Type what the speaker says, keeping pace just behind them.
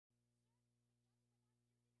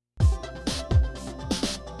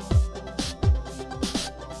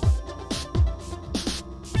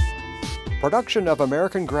Production of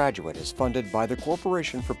American Graduate is funded by the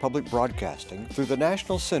Corporation for Public Broadcasting through the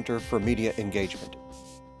National Center for Media Engagement.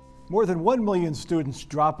 More than 1 million students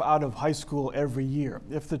drop out of high school every year.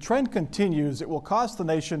 If the trend continues, it will cost the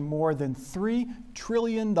nation more than $3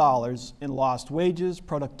 trillion in lost wages,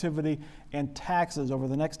 productivity, and taxes over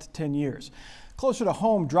the next 10 years. Closer to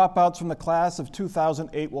home, dropouts from the class of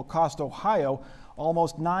 2008 will cost Ohio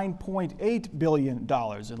almost $9.8 billion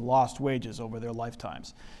in lost wages over their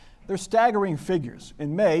lifetimes. They're staggering figures.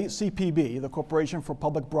 In May, CPB, the Corporation for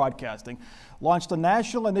Public Broadcasting, launched a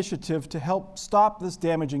national initiative to help stop this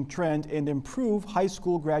damaging trend and improve high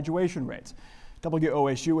school graduation rates.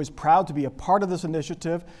 WOSU is proud to be a part of this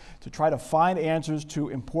initiative to try to find answers to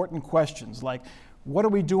important questions like, what are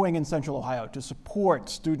we doing in Central Ohio to support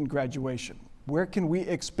student graduation? Where can we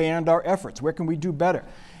expand our efforts? Where can we do better?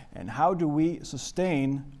 And how do we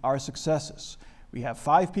sustain our successes? We have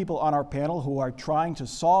 5 people on our panel who are trying to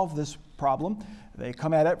solve this problem. They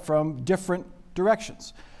come at it from different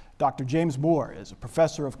directions. Dr. James Moore is a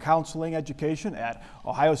professor of counseling education at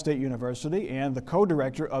Ohio State University and the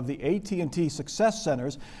co-director of the AT&T Success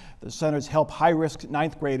Centers. The centers help high-risk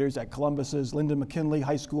 9th graders at Columbus's Lyndon McKinley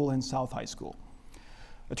High School and South High School.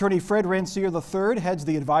 Attorney Fred Rancier III heads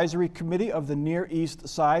the advisory committee of the Near East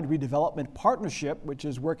Side Redevelopment Partnership, which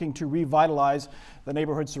is working to revitalize the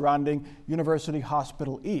neighborhood surrounding University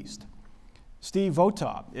Hospital East. Steve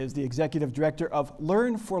Votaw is the executive director of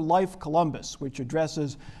Learn for Life Columbus, which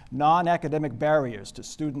addresses non-academic barriers to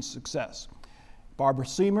student success. Barbara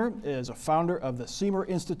Siemer is a founder of the Siemer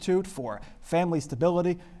Institute for Family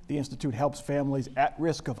Stability. The institute helps families at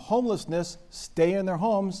risk of homelessness stay in their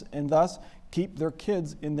homes and thus keep their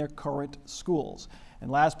kids in their current schools.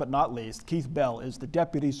 And last but not least, Keith Bell is the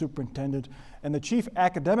Deputy Superintendent and the Chief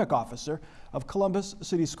Academic Officer of Columbus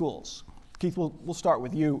City Schools. Keith, we'll start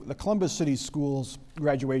with you. The Columbus City Schools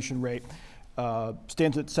graduation rate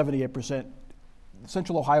stands at 78%.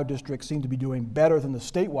 Central Ohio districts seem to be doing better than the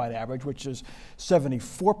statewide average, which is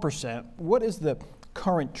 74%. What is the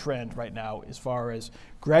current trend right now as far as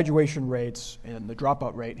graduation rates and the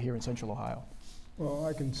dropout rate here in Central Ohio? Well,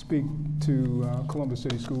 I can speak to Columbus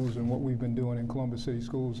City Schools and what we've been doing in Columbus City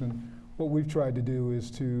Schools. And what we've tried to do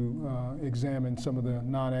is to examine some of the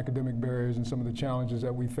non-academic barriers and some of the challenges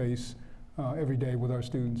that we face every day with our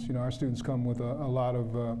students. You know, our students come with a lot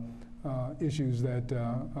of issues that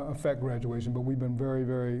affect graduation, but we've been very,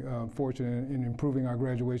 very fortunate in improving our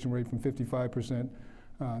graduation rate from 55%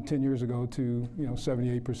 10 years ago to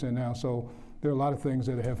 78% now. So there are a lot of things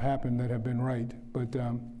that have happened that have been right, but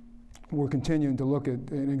we're continuing to look at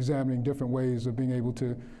and examining different ways of being able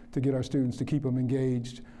to get our students to keep them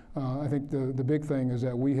engaged. I think the big thing is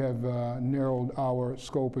that we have narrowed our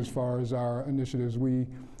scope as far as our initiatives. We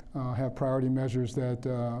have priority measures that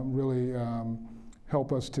really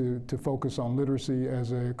help us to focus on literacy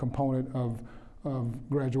as a component of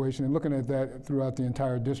graduation and looking at that throughout the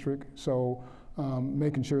entire district. So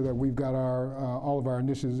making sure that we've got all of our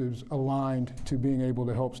initiatives aligned to being able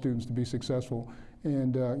to help students to be successful.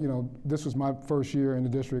 And this was my first year in the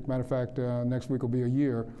district. Matter of fact, next week will be a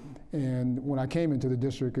year. And when I came into the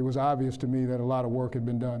district, it was obvious to me that a lot of work had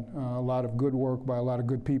been done, a lot of good work by a lot of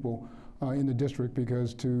good people in the district,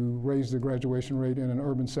 because to raise the graduation rate in an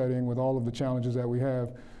urban setting with all of the challenges that we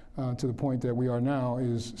have to the point that we are now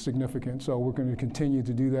is significant. So we're going to continue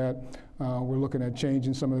to do that. We're looking at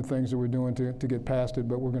changing some of the things that we're doing to get past it,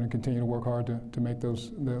 but we're going to continue to work hard to make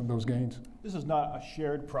those gains. This is not a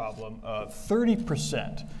shared problem.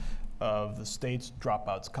 30% of the state's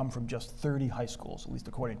dropouts come from just 30 high schools, at least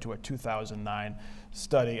according to a 2009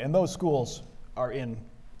 study, and those schools are in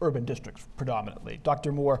urban districts predominantly.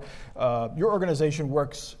 Dr. Moore, your organization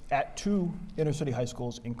works at 2 inner city high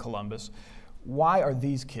schools in Columbus. Why are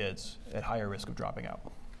these kids at higher risk of dropping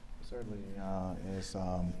out? Certainly,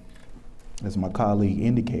 as my colleague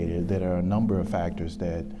indicated, there are a number of factors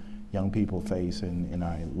that young people face in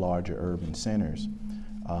our larger urban centers.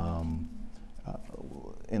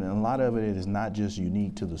 And a lot of it is not just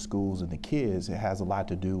unique to the schools and the kids. It has a lot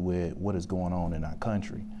to do with what is going on in our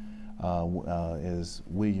country. As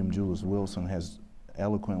William Julius Wilson has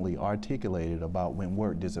eloquently articulated about when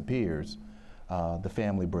work disappears, the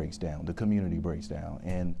family breaks down, the community breaks down.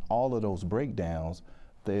 And all of those breakdowns,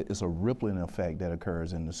 there is a rippling effect that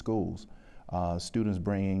occurs in the schools. Students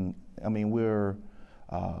bringing,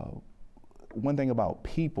 one thing about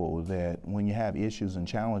people, that when you have issues and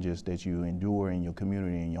challenges that you endure in your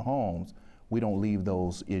community and your homes, we don't leave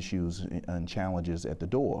those issues and challenges at the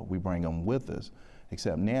door. We bring them with us.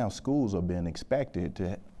 Except now schools are being expected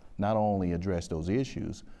to not only address those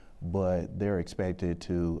issues, but they're expected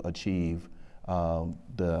to achieve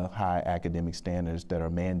the high academic standards that are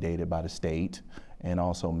mandated by the state and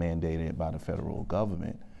also mandated by the federal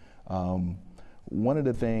government. One of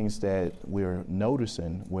the things that we're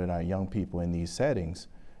noticing with our young people in these settings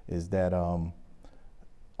is that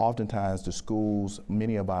oftentimes the schools,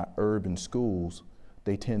 many of our urban schools,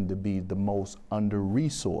 they tend to be the most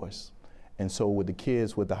under-resourced. And so with the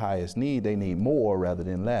kids with the highest need, they need more rather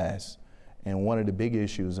than less. And one of the big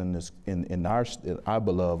issues in our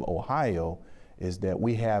beloved Ohio is that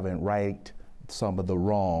we haven't righted some of the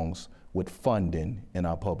wrongs with funding in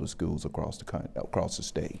our public schools across the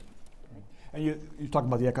state. And you talk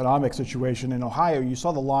about the economic situation in Ohio. You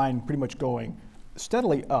saw the line pretty much going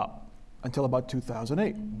steadily up until about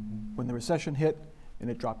 2008, when the recession hit and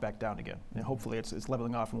it dropped back down again. And hopefully it's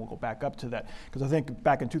leveling off and we'll go back up to that. Because I think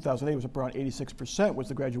back in 2008 it was around 86% was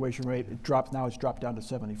the graduation rate. It dropped, now it's dropped down to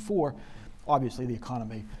 74. Obviously the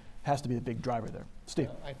economy has to be the big driver there. Steve.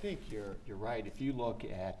 I think you're right. If you look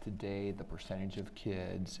at today the percentage of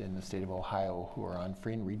kids in the state of Ohio who are on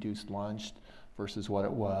free and reduced lunch versus what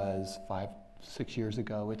it was 5-6 years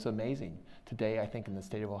ago, it's amazing. Today, I think in the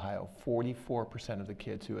state of Ohio, 44% of the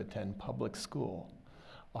kids who attend public school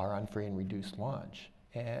are on free and reduced lunch.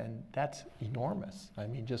 And that's enormous. I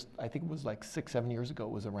mean, I think it was like 6-7 years ago,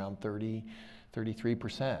 it was around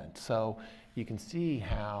 33%. So you can see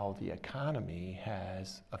how the economy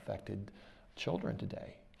has affected children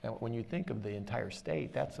today. And when you think of the entire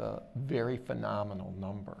state, that's a very phenomenal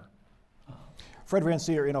number. Fred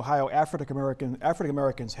Rancier, in Ohio, African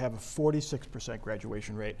Americans have a 46%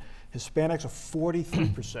 graduation rate. Hispanics a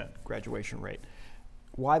 43% graduation rate.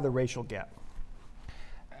 Why the racial gap?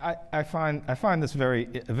 I find this a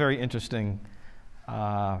very interesting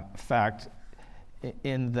fact,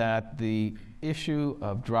 in that the issue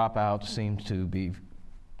of dropout seems to be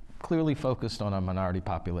clearly focused on our minority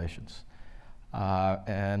populations.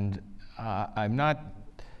 And I'm not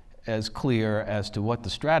as clear as to what the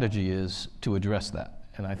strategy is to address that.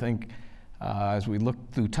 And I think as we look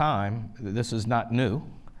through time, this is not new.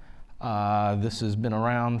 This has been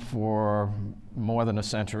around for more than a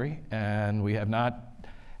century, and we have not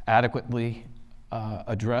adequately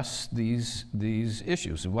addressed these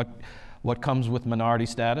issues. And what comes with minority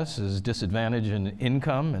status is disadvantage in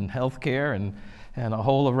income and health care and a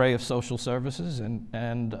whole array of social services, and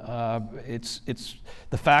it's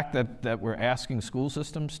the fact that we're asking school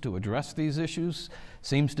systems to address these issues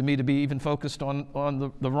seems to me to be even focused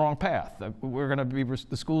on the wrong path. The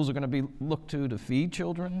schools are going to be looked to feed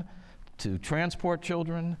children, to transport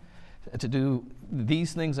children, to do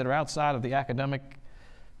these things that are outside of the academic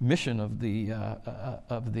mission of the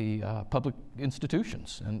public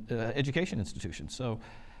institutions and education institutions. So.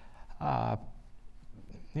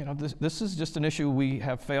 This is just an issue we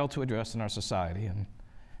have failed to address in our society,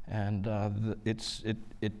 and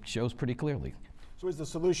it shows pretty clearly. So is the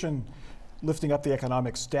solution lifting up the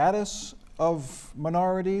economic status of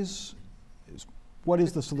minorities? What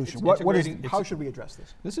is the solution? How should we address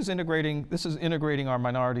this? This is integrating our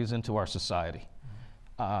minorities into our society.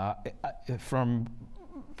 From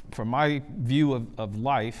my view of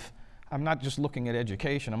life, I'm not just looking at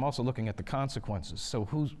education, I'm also looking at the consequences. So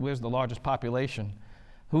where's the largest population?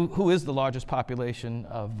 Who is the largest population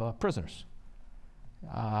of prisoners?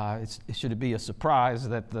 Should it be a surprise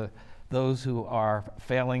that those who are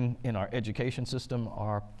failing in our education system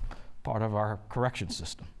are part of our correction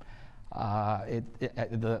system?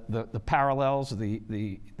 The parallels,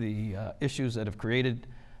 the issues that have created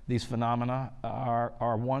these phenomena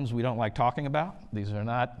are ones we don't like talking about. These are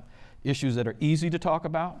not issues that are easy to talk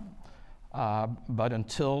about, but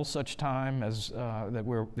until such time as that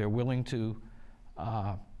they're willing to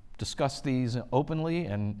discuss these openly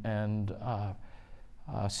and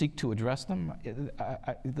seek to address them.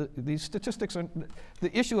 These statistics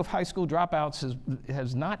the issue of high school dropouts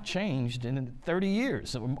has not changed in 30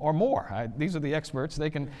 years or more. These are the experts.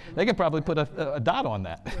 They can probably put a dot on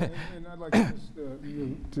that. And I'd like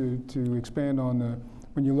to expand on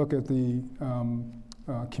when you look at the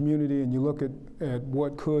community and you look at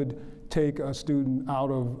what could take a student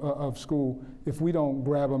out of school, if we don't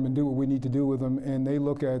grab them and do what we need to do with them, and they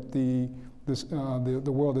look at the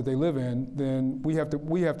world that they live in, then we have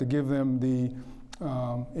to give them the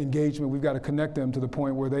engagement. We've got to connect them to the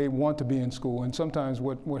point where they want to be in school. And sometimes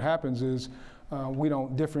what happens is we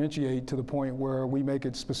don't differentiate to the point where we make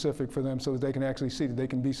it specific for them so that they can actually see that they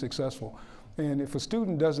can be successful. And if a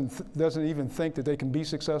student doesn't even think that they can be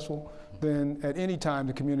successful, then at any time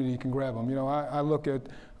the community can grab them. You know, I look at,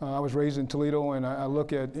 I was raised in Toledo, and I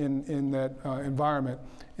look at in that environment,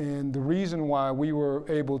 and the reason why we were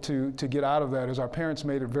able to get out of that is our parents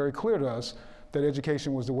made it very clear to us that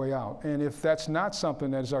education was the way out. And if that's not something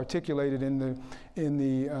that is articulated in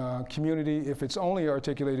the community, if it's only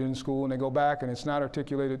articulated in school and they go back and it's not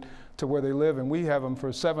articulated to where they live, and we have them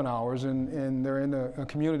for 7 hours and they're in a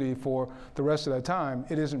community for the rest of that time,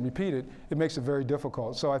 it isn't repeated, it makes it very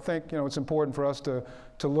difficult. So I think it's important for us to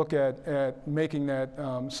look at making that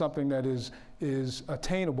something that is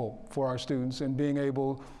attainable for our students and being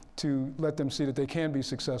able to let them see that they can be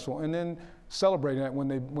successful, and then celebrating that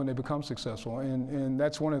when they become successful. And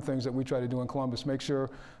that's one of the things that we try to do in Columbus, make sure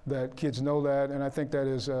that kids know that, and I think that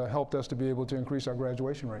has helped us to be able to increase our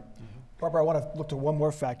graduation rate. Mm-hmm. Barbara, I want to look to one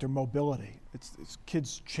more factor, mobility. It's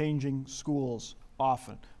kids changing schools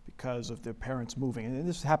often because of their parents moving, and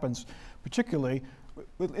this happens particularly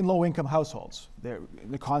in low-income households.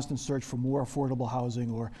 The constant search for more affordable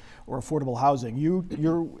housing or affordable housing.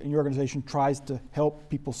 Your organization tries to help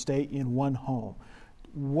people stay in one home.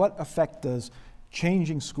 What effect does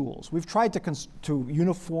changing schools? We've tried to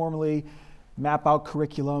uniformly map out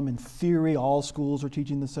curriculum. In theory, all schools are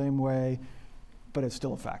teaching the same way, but it's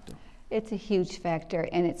still a factor. It's a huge factor,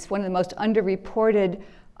 and it's one of the most underreported,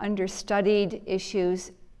 understudied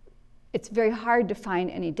issues. It's very hard to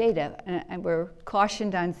find any data, and we're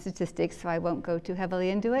cautioned on statistics, so I won't go too heavily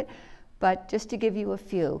into it, but just to give you a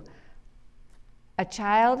few. A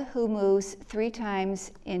child who moves 3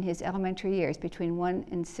 times in his elementary years, between 1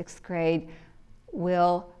 and 6th grade,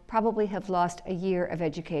 will probably have lost a year of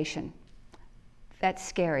education. That's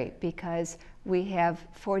scary because we have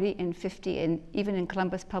 40 and 50, and even in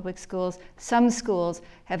Columbus Public Schools, some schools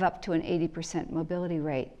have up to an 80% mobility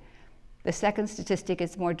rate. The second statistic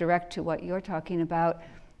is more direct to what you're talking about.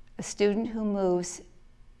 A student who moves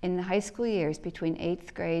in the high school years between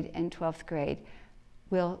 8th grade and 12th grade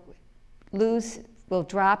will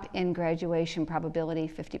drop in graduation probability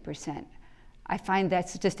 50%. I find that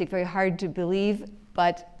statistic very hard to believe,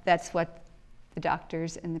 but that's what the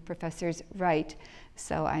doctors and the professors write,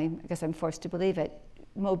 so I guess I'm forced to believe it.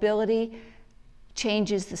 Mobility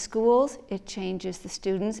changes the schools, it changes the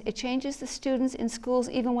students. It changes the students in schools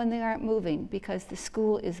even when they aren't moving because the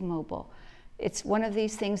school is mobile. It's one of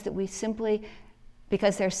these things that we simply,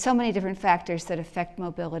 because there's so many different factors that affect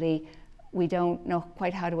mobility, we don't know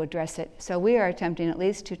quite how to address it. So we are attempting at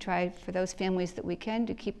least to try for those families that we can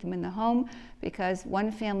to keep them in the home, because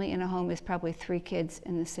one family in a home is probably 3 kids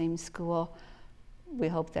in the same school. We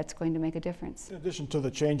hope that's going to make a difference. In addition to the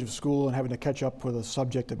change of school and having to catch up with a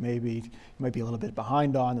subject that maybe you might be a little bit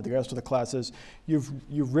behind on the rest of the classes, you've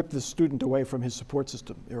ripped the student away from his support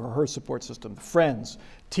system or her support system, friends,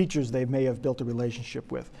 teachers they may have built a relationship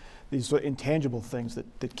with, these sort of intangible things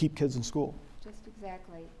that keep kids in school. Just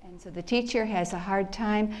exactly. And so the teacher has a hard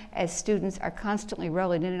time, as students are constantly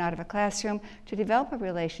rolling in and out of a classroom, to develop a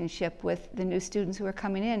relationship with the new students who are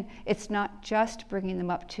coming in. It's not just bringing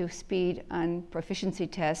them up to speed on proficiency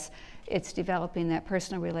tests, it's developing that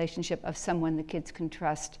personal relationship of someone the kids can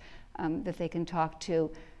trust, that they can talk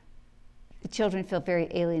to. The children feel very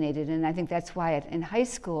alienated, and I think that's why in high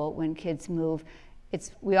school, when kids move,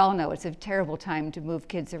 we all know it's a terrible time to move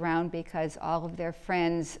kids around because all of their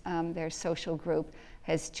friends, their social group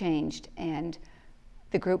has changed, and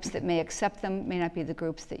the groups that may accept them may not be the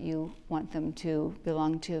groups that you want them to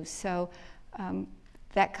belong to. So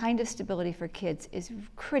that kind of stability for kids is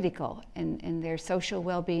critical in their social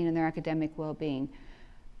well-being and their academic well-being.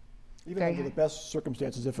 Even under the best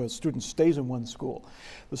circumstances, if a student stays in one school,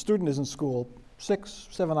 the student is in school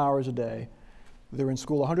 6-7 hours a day, they're in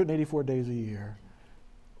school 184 days a year.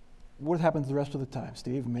 What happens the rest of the time,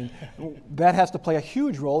 Steve? I mean, that has to play a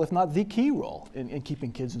huge role, if not the key role, in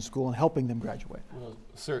keeping kids in school and helping them graduate. Well,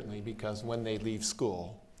 certainly, because when they leave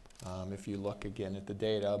school, if you look again at the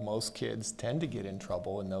data, most kids tend to get in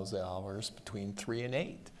trouble in those hours between 3 and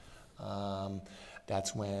 8.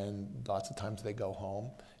 That's when lots of times they go home.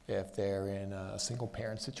 If they're in a single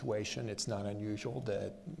parent situation, it's not unusual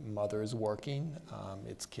that mother is working,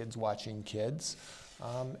 it's kids watching kids.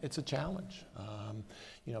 It's a challenge.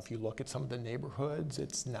 If you look at some of the neighborhoods,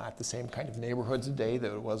 it's not the same kind of neighborhoods today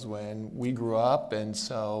that it was when we grew up, and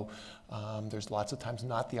so there's lots of times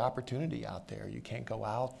not the opportunity out there. You can't go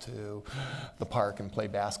out to the park and play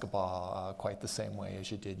basketball quite the same way as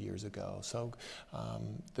you did years ago. So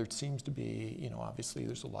there seems to be, obviously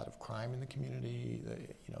there's a lot of crime in the community.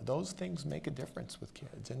 Those things make a difference with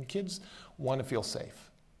kids, and kids want to feel safe.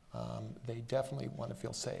 They definitely want to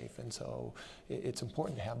feel safe, and so it's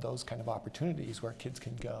important to have those kind of opportunities where kids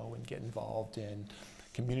can go and get involved in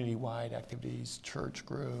community-wide activities, church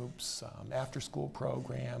groups, after-school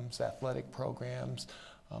programs, athletic programs.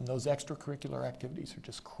 Those extracurricular activities are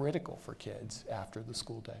just critical for kids after the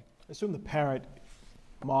school day. I assume the parent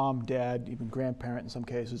mom, dad, even grandparent in some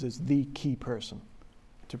cases, is the key person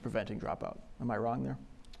to preventing dropout. Am I wrong there?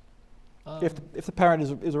 If the parent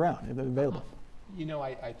is around, if they're available. You know,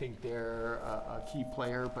 I think they're a key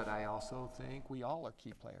player, but I also think we all are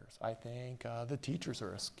key players. I think the teachers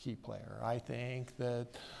are a key player. I think that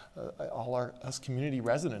us community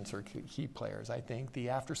residents are key players. I think the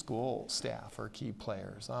after-school staff are key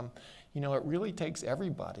players. You know, it really takes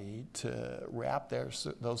everybody to wrap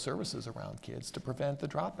those services around kids to prevent the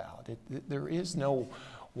dropout. There is no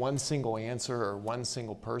one single answer or one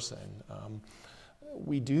single person.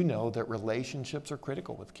 We do know that relationships are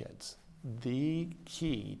critical with kids. The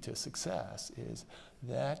key to success is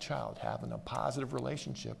that child having a positive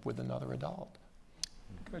relationship with another adult.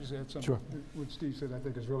 Can I just add something? Sure. What Steve said I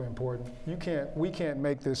think is really important. We can't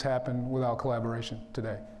make this happen without collaboration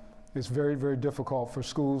today. It's very, very difficult for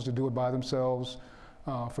schools to do it by themselves,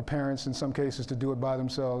 for parents in some cases to do it by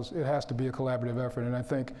themselves. It has to be a collaborative effort, and I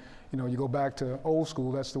think, you know, you go back to old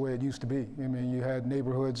school, that's the way it used to be. I mean, you had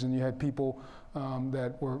neighborhoods and you had people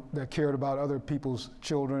that cared about other people's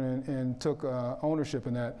children and took ownership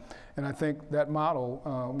in that. And I think that model,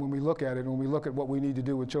 when we look at it, when we look at what we need to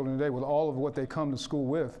do with children today, with all of what they come to school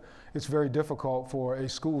with, it's very difficult for a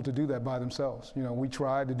school to do that by themselves. You know, we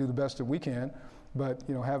try to do the best that we can, but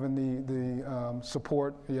you know, having the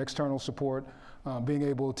support, the external support, being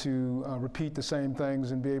able to repeat the same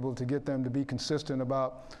things and be able to get them to be consistent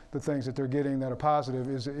about the things that they're getting that are positive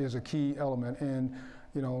is a key element. And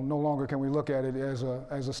you know, no longer can we look at it as a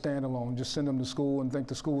standalone, just send them to school and think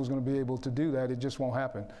the school is going to be able to do that. It just won't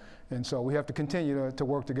happen. And so we have to continue to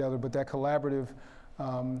work together, but that collaborative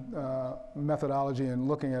methodology and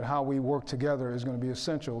looking at how we work together is going to be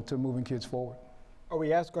essential to moving kids forward. Go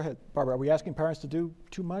ahead, Barbara, are we asking parents to do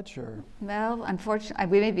too much, or? Well, unfortunately,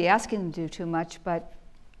 we may be asking them to do too much, but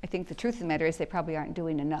I think the truth of the matter is they probably aren't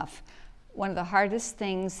doing enough. One of the hardest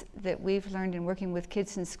things that we've learned in working with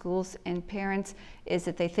kids in schools and parents is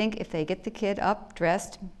that they think if they get the kid up,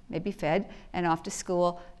 dressed, maybe fed, and off to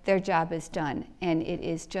school, their job is done. And it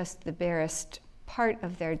is just the barest part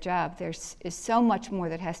of their job. There is so much more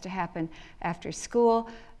that has to happen after school.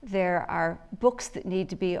 There are books that need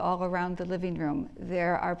to be all around the living room.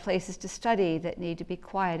 There are places to study that need to be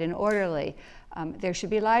quiet and orderly. There should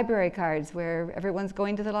be library cards where everyone's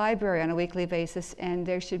going to the library on a weekly basis, and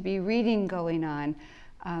there should be reading going on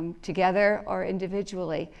together or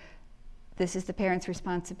individually. This is the parent's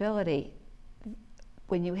responsibility.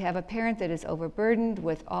 When you have a parent that is overburdened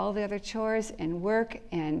with all the other chores and work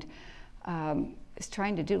and is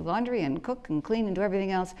trying to do laundry and cook and clean and do everything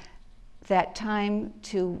else, that time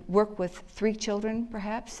to work with 3 children,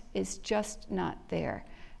 perhaps, is just not there.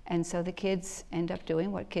 And so the kids end up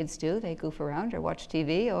doing what kids do. They goof around or watch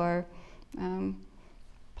TV or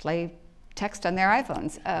play text on their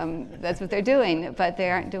iPhones. That's what they're doing, but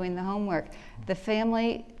they aren't doing the homework. The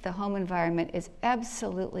family, the home environment is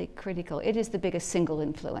absolutely critical. It is the biggest single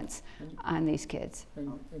influence on these kids.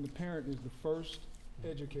 And the parent is the first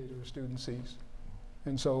educator a student sees.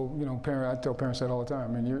 And so, you know, I tell parents that all the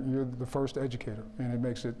time. I mean, you're the first educator, and it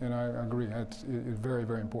makes it, and I agree, it's very,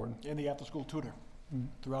 very important. And the after-school tutor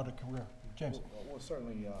throughout a career. James? Well,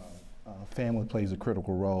 certainly family plays a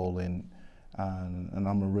critical role, and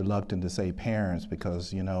I'm reluctant to say parents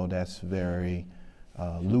because, you know, that's very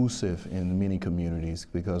elusive in many communities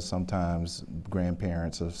because sometimes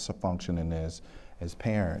grandparents are functioning as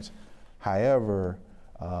parents. However,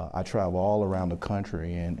 I travel all around the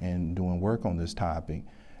country and doing work on this topic.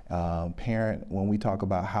 When we talk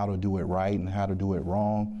about how to do it right and how to do it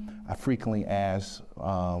wrong, I frequently ask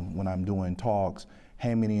when I'm doing talks,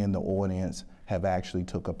 how many in the audience have actually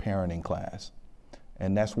took a parenting class?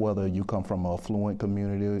 And that's whether you come from an affluent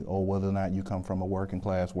community or whether or not you come from a working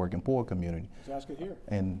class, working poor community. Let's ask it here.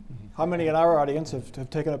 And how many in our audience have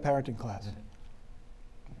taken a parenting class?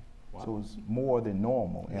 Wow. So it's more than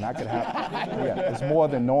normal, and I could have, yeah, it's more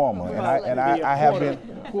than normal, and I have been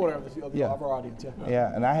quarter of our audience, yeah.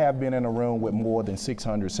 Yeah, and I have been in a room with more than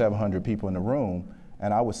 600, 700 people in the room,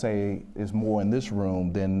 and I would say it's more in this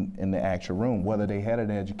room than in the actual room, whether they had an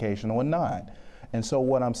education or not. And so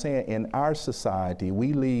what I'm saying, in our society,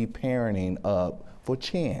 we leave parenting up for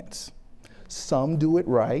chance. Some do it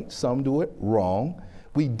right, some do it wrong.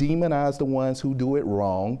 We demonize the ones who do it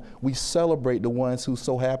wrong. We celebrate the ones who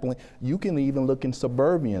so happily, you can even look in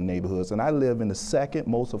suburban neighborhoods, and I live in the second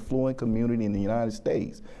most affluent community in the United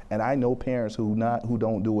States, and I know parents who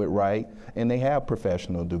don't do it right, and they have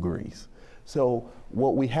professional degrees. So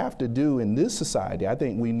what we have to do in this society, I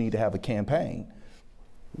think we need to have a campaign.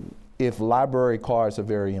 If library cards are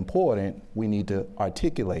very important, we need to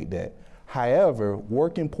articulate that. However,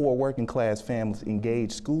 working poor, working class families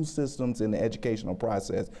engage school systems in the educational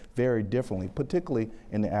process very differently, particularly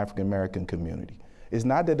in the African American community. It's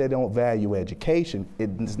not that they don't value education,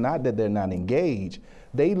 it's not that they're not engaged.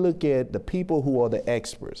 They look at the people who are the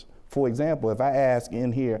experts. For example, if I ask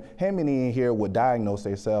in here, how many in here would diagnose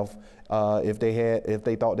themselves if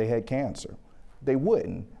they thought they had cancer? They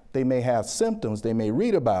wouldn't. They may have symptoms, they may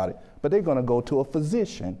read about it, but they're gonna go to a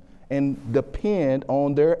physician and depend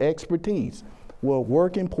on their expertise. Well,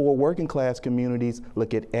 working poor, working class communities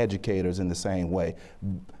look at educators in the same way.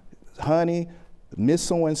 Honey, Miss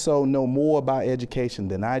So-and-so know more about education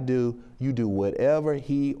than I do. You do whatever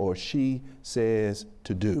he or she says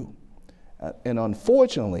to do. And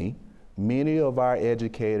unfortunately, many of our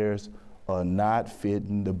educators are not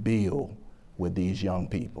fitting the bill with these young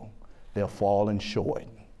people. They're falling short.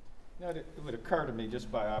 Now, it would occur to me just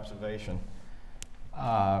by observation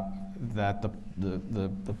that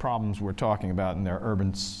the problems we're talking about in their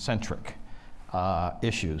urban-centric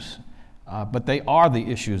issues, but they are the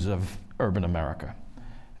issues of urban America.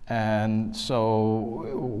 And so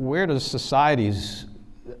where does society's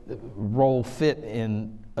role fit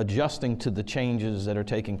in adjusting to the changes that are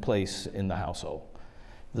taking place in the household?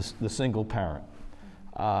 The single parent,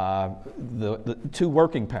 the two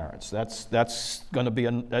working parents, that's going to be,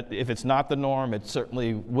 if it's not the norm, it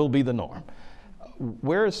certainly will be the norm.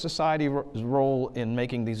 Where is society's role in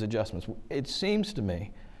making these adjustments? It seems to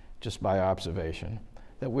me, just by observation,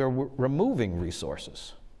 that we're removing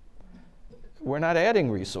resources. We're not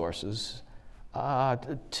adding resources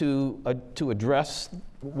to address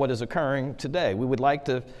what is occurring today. We would like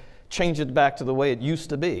to change it back to the way it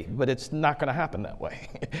used to be, but it's not going to happen that way.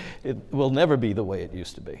 It will never be the way it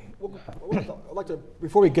used to be. Well, I'd like to,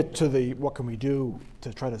 before we get to the what can we do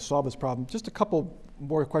to try to solve this problem, just a couple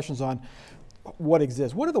more questions on what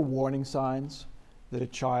exists. What are the warning signs that a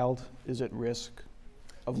child is at risk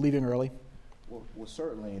of leaving early? Well,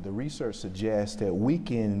 certainly the research suggests that we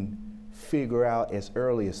can figure out as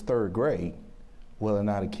early as 3rd grade whether or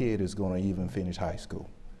not a kid is going to even finish high school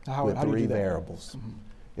with how do you 3 do that? variables. Mm-hmm.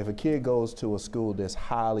 If a kid goes to a school that's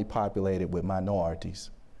highly populated with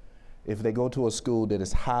minorities, if they go to a school that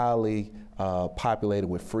is highly populated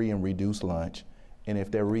with free and reduced lunch, and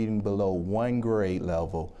if they're reading below 1 grade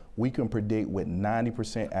level, we can predict with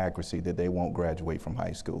 90% accuracy that they won't graduate from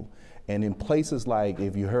high school. And in places like,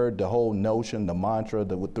 if you heard the whole notion, the mantra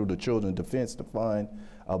through the Children's Defense Fund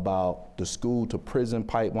about the school to prison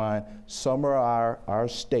pipeline, some of our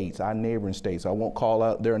states, our neighboring states, I won't call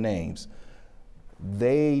out their names,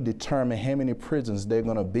 they determine how many prisons they're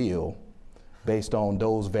gonna build based on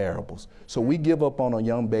those variables. So we give up on a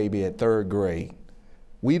young baby at 3rd grade.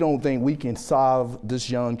 We don't think we can solve this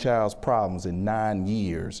young child's problems in 9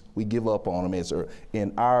 years. We give up on them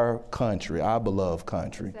in our country, our beloved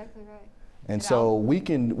country. Exactly right. And so we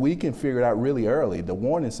can figure it out really early. The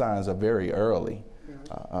warning signs are very early.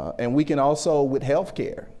 And we can also, with health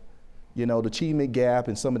care, you know, the achievement gap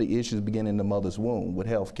and some of the issues begin in the mother's womb with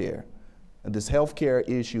health care. And this health care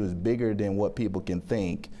issue is bigger than what people can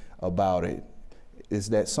think about it. Is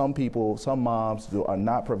that some moms are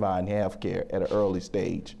not providing health care at an early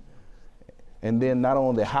stage. And then not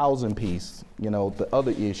only the housing piece, you know, the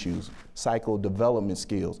other issues, psycho-development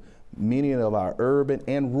skills. Many of our urban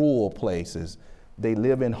and rural places, they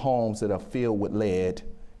live in homes that are filled with lead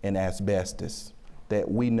and asbestos that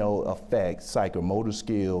we know affect psychomotor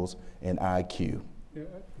skills and IQ. Yeah,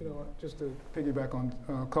 you know, just to piggyback on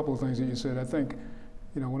a couple of things that you said, I think,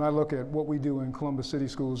 you know, when I look at what we do in Columbus City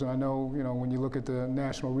Schools, and I know, you know, when you look at the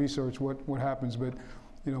national research, what happens, but,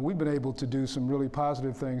 you know, we've been able to do some really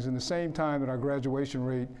positive things. In the same time that our graduation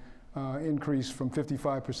rate increased from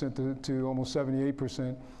 55% to almost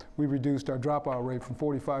 78%, we reduced our dropout rate from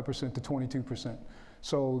 45% to 22%.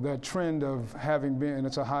 So that trend of having been, and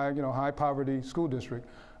it's a high poverty school district,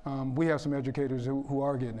 we have some educators who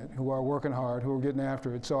are getting it, who are working hard, who are getting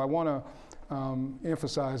after it. So I want to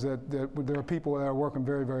emphasize that there are people that are working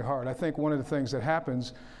very, very hard. I think one of the things that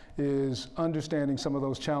happens is understanding some of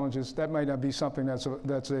those challenges. That might not be something that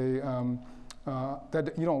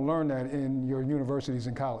you don't learn that in your universities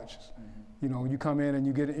and colleges. Mm-hmm. You know, you come in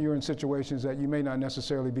and you're in situations that you may not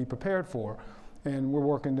necessarily be prepared for. And we're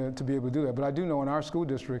working to be able to do that. But I do know in our school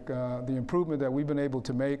district, the improvement that we've been able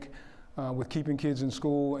to make with keeping kids in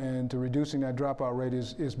school and to reducing that dropout rate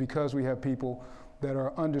is because we have people that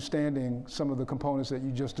are understanding some of the components that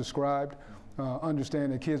you just described,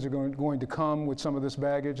 understand that kids are going to come with some of this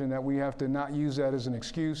baggage and that we have to not use that as an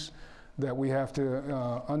excuse, that we have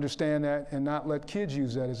to understand that and not let kids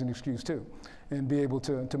use that as an excuse too, and be able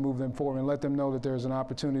to move them forward and let them know that there's an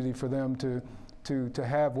opportunity for them to to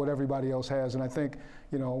have what everybody else has. And I think,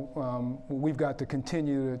 you know, we've got to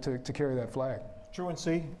continue to carry that flag.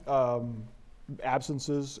 Truancy,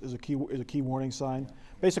 absences is a key warning sign.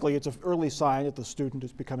 Basically, it's an early sign that the student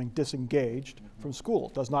is becoming disengaged from school,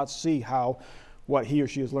 does not see how what he or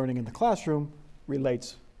she is learning in the classroom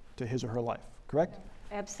relates to his or her life, correct?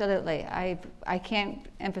 Absolutely. I can't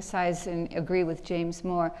emphasize and agree with James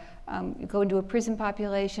more. You go into a prison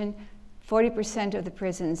population, 40% of the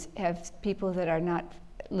prisons have people that are not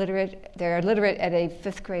literate. They're literate at a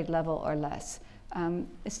 5th grade level or less.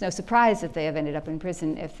 It's no surprise that they have ended up in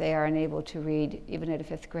prison if they are unable to read even at a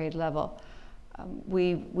 5th grade level.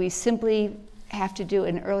 We simply have to do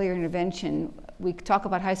an earlier intervention. We talk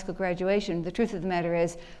about high school graduation. The truth of the matter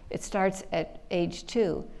is it starts at age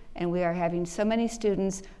 2, and we are having so many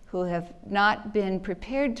students who have not been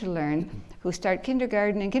prepared to learn, who start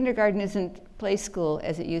kindergarten, and kindergarten isn't play school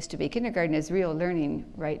as it used to be. Kindergarten is real learning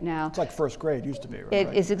right now. It's like 1st grade used to be, right?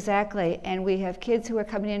 It is exactly, and we have kids who are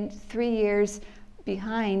coming in 3 years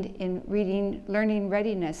behind in reading, learning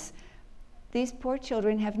readiness. These poor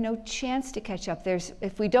children have no chance to catch up.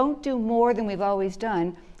 If we don't do more than we've always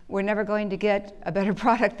done, we're never going to get a better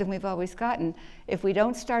product than we've always gotten. If we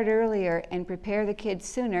don't start earlier and prepare the kids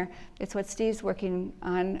sooner, it's what Steve's working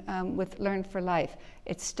on with Learn for Life.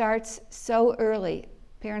 It starts so early.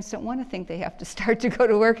 Parents don't want to think they have to start to go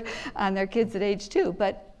to work on their kids at age 2,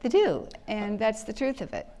 but they do, and that's the truth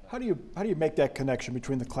of it. How do you make that connection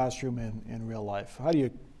between the classroom and real life? How do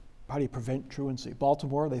you prevent truancy?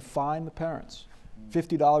 Baltimore, they fine the parents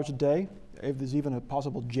 $50 a day. If there's even a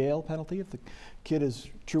possible jail penalty if the kid is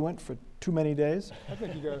truant for too many days.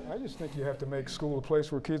 I just think you have to make school a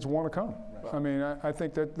place where kids want to come. Right. I mean, I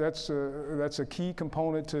think that's a key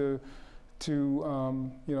component to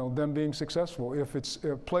you know, them being successful. If it's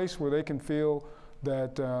a place where they can feel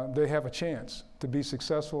that they have a chance to be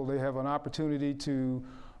successful, they have an opportunity to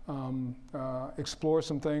explore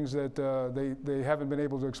some things that they haven't been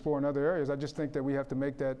able to explore in other areas. I just think that we have to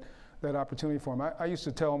make that opportunity for them. I used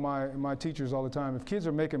to tell my teachers all the time, if kids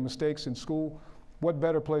are making mistakes in school, what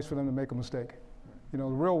better place for them to make a mistake? You know,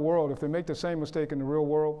 the real world, if they make the same mistake in the real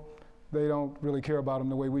world, they don't really care about them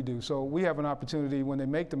the way we do. So we have an opportunity when they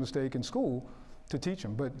make the mistake in school to teach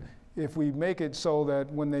them. But if we make it so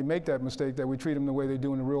that when they make that mistake that we treat them the way they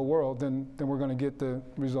do in the real world, then we're going to get the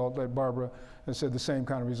result that Barbara has said, the same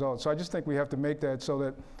kind of result. So I just think we have to make that so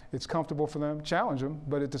that it's comfortable for them, challenge them,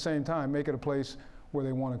 but at the same time make it a place where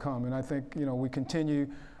they want to come. And I think, you know, we continue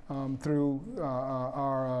through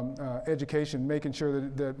our education, making sure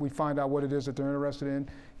that we find out what it is that they're interested in,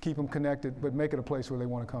 keep them connected, but make it a place where they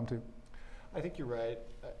want to come to. I think you're right,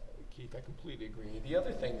 Keith, I completely agree. The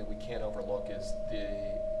other thing that we can't overlook is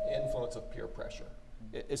the influence of peer pressure,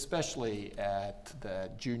 especially at the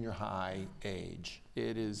junior high age.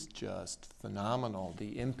 It is just phenomenal,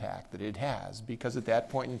 the impact that it has, because at that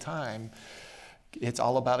point in time, it's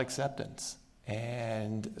all about acceptance.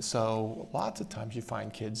 And so lots of times you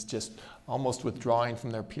find kids just almost withdrawing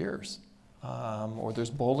from their peers. Or there's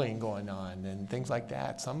bullying going on and things like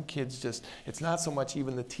that. Some kids just, it's not so much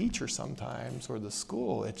even the teacher sometimes or the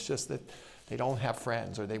school, it's just that they don't have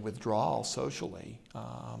friends or they withdraw socially.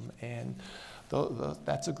 And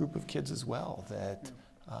that's a group of kids as well that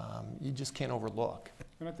you just can't overlook.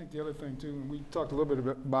 And I think the other thing too, and we talked a little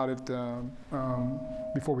bit about it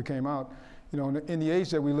before we came out, you know, in the age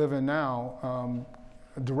that we live in now,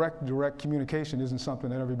 direct communication isn't something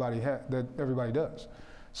that everybody does.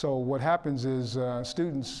 So what happens is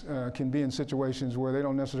students can be in situations where they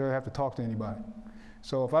don't necessarily have to talk to anybody.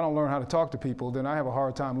 So if I don't learn how to talk to people, then I have a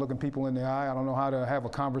hard time looking people in the eye. I don't know how to have a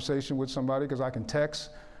conversation with somebody because I can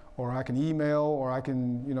text or I can email or I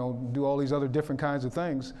can, you know, do all these other different kinds of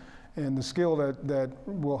things. And the skill that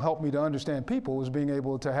will help me to understand people is being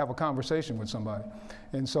able to have a conversation with somebody.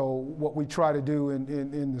 And so what we try to do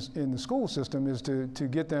in the school system is to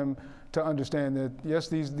get them to understand that yes,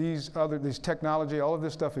 these technology, all of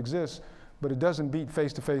this stuff exists, but it doesn't beat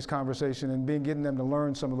face-to-face conversation and getting them to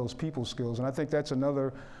learn some of those people skills. And I think that's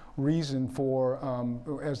another reason for,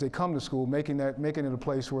 as they come to school, making it a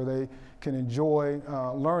place where they can enjoy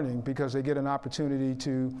learning because they get an opportunity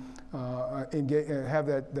to engage, have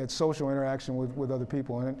that social interaction with other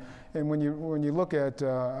people. And when you look at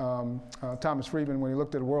Thomas Friedman, when he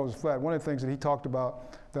looked at The World is Flat, one of the things that he talked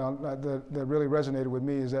about that really resonated with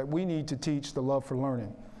me is that we need to teach the love for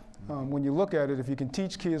learning. When you look at it, if you can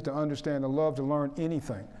teach kids to understand the love to learn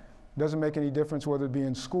anything, it doesn't make any difference whether it be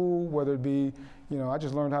in school, whether it be, you know, I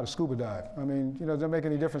just learned how to scuba dive. I mean, you know, it doesn't make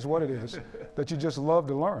any difference what it is, that you just love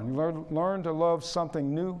to learn. You learn to love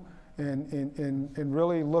something new and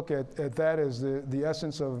really look at that as the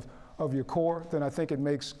essence of of your core, then I think it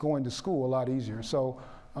makes going to school a lot easier. So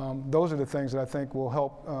those are the things that I think will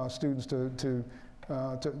help students that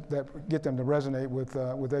get them to resonate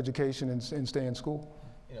with education and stay in school.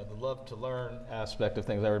 You know, the love to learn aspect of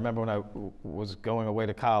things. I remember when I was going away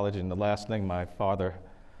to college, and the last thing my father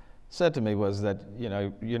said to me was that, you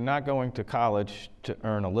know, you're not going to college to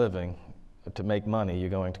earn a living, to make money. You're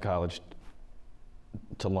going to college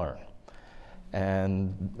to learn,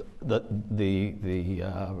 and the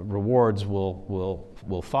rewards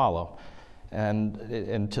will follow.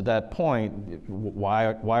 And to that point, why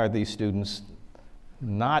are these students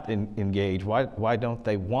not engaged? Why don't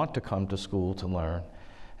they want to come to school to learn?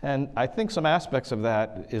 And I think some aspects of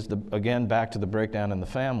that is, again, back to the breakdown in the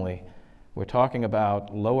family. We're talking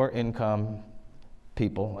about lower income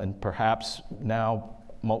people, and perhaps now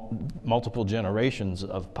multiple generations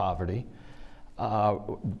of poverty.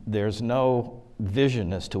 There's no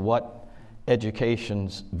vision as to what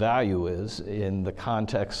education's value is in the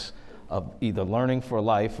context of either learning for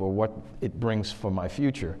life or what it brings for my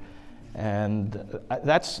future. And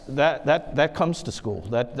that comes to school.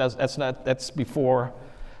 That's before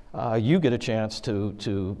you get a chance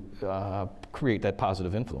to create that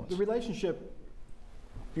positive influence. The relationship,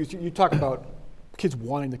 you talk about kids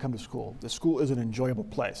wanting to come to school. The school is an enjoyable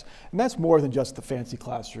place. And that's more than just the fancy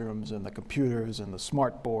classrooms and the computers and the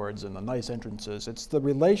smart boards and the nice entrances. It's the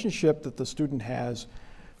relationship that the student has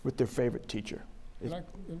with their favorite teacher. Can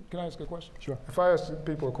I ask a question? Sure. If I ask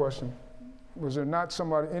people a question, was there not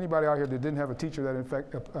anybody out here that didn't have a teacher that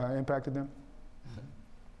impacted them?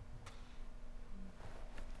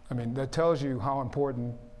 I mean, that tells you how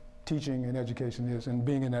important teaching and education is, and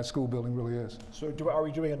being in that school building really is. So are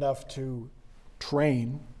we doing enough to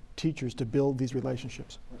train teachers to build these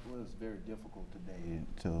relationships? Well, it's very difficult today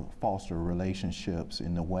to foster relationships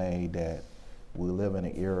in the way that we live in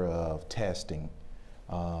an era of testing.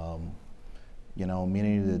 You know,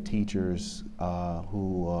 many of the teachers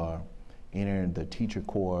who are entering the teacher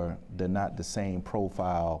corps, they're not the same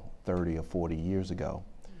profile 30 or 40 years ago.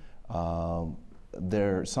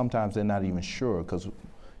 Sometimes they're not even sure, because,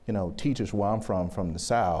 you know, teachers where I'm from the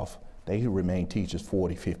South, they remain teachers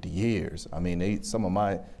 40, 50 years. I mean, some of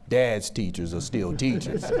my dad's teachers are still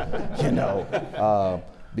teachers, you know,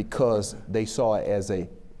 because they saw it as a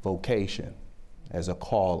vocation, as a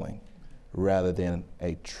calling, rather than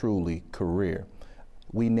a truly career.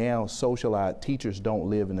 We now socialize. Teachers don't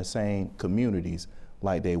live in the same communities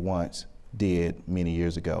like they once did many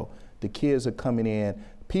years ago. The kids are coming in.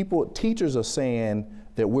 Teachers are saying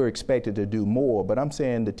that we're expected to do more, but I'm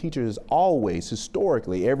saying the teachers always,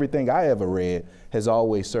 historically, everything I ever read has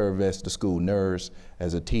always served as the school nurse,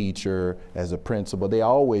 as a teacher, as a principal. They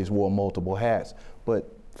always wore multiple hats. But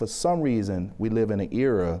for some reason, we live in an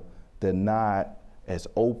era that's not as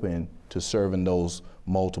open to serving those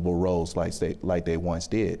multiple roles like they once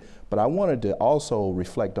did. But I wanted to also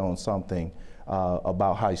reflect on something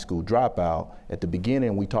about high school dropout. At the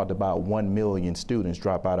beginning, we talked about 1 million students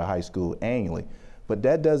drop out of high school annually, but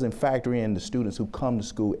that doesn't factor in the students who come to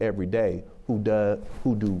school every day who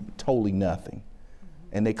do totally nothing.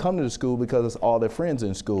 And they come to the school because it's all their friends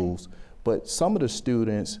in schools. But some of the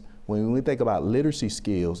students, when we think about literacy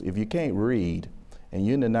skills, if you can't read and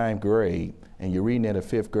you're in the 9th grade and you're reading at a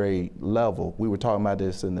 5th grade level, we were talking about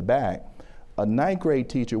this in the back, a 9th grade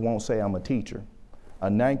teacher won't say, I'm a teacher. A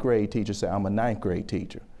 9th grade teacher say, I'm a 9th grade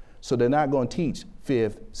teacher. So they're not going to teach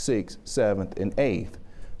 5th, 6th, 7th, and 8th.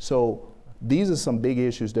 So these are some big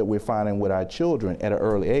issues that we're finding with our children at an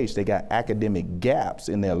early age. They got academic gaps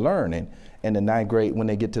in their learning. And the 9th grade, when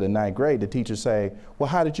they get to the 9th grade, the teachers say, well,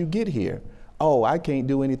 how did you get here? Oh, I can't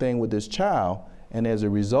do anything with this child. And as a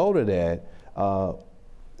result of that,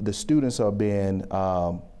 the students are being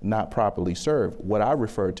not properly served. What I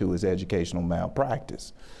refer to as educational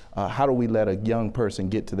malpractice. How do we let a young person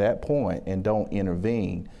get to that point and don't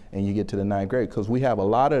intervene and you get to the 9th grade? Because we have a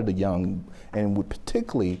lot of the young, and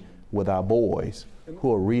particularly with our boys,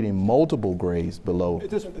 who are reading multiple grades below. At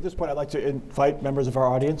this point, I'd like to invite members of our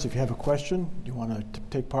audience. If you have a question, you want to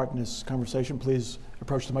take part in this conversation, please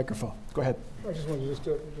approach the microphone. Go ahead. I just wanted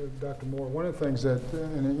to Dr. Moore, one of the things that,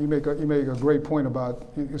 and you make a great point about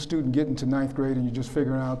a student getting to 9th grade and you're just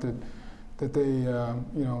figuring out that they,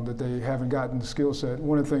 that they haven't gotten the skill set.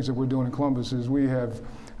 One of the things that we're doing in Columbus is we have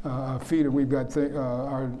feeder. We've got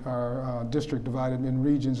our district divided in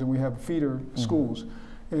regions, and we have feeder schools.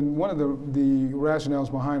 And one of the rationales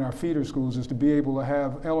behind our feeder schools is to be able to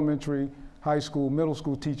have elementary, high school, middle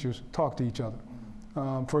school teachers talk to each other.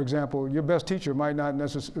 For example, your best teacher might not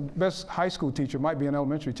necessarily, best high school teacher might be an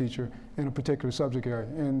elementary teacher in a particular subject area.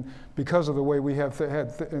 And because of the way we have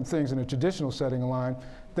had things in a traditional setting aligned,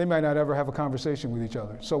 they might not ever have a conversation with each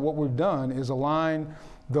other. So what we've done is align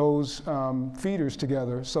those feeders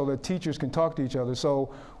together so that teachers can talk to each other.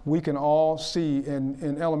 So we can all see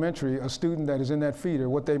in elementary a student that is in that feeder,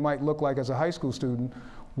 what they might look like as a high school student,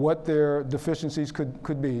 what their deficiencies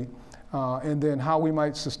could be, and then how we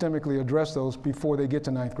might systemically address those before they get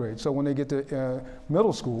to 9th grade. So when they get to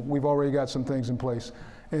middle school, we've already got some things in place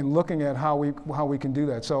and looking at how we can do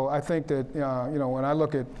that. So I think that, you know, when I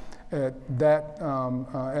look at that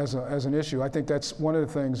as an issue, I think that's one of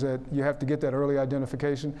the things that you have to get that early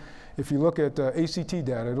identification. If you look at ACT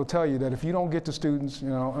data, it'll tell you that if you don't get to students, you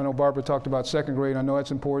know, I know Barbara talked about 2nd grade, I know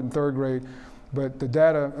that's important, 3rd grade, but the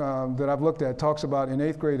data that I've looked at talks about in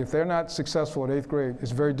 8th grade, if they're not successful at 8th grade,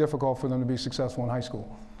 it's very difficult for them to be successful in high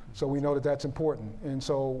school. So we know that that's important. And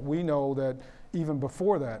so we know that even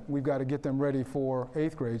before that, we've got to get them ready for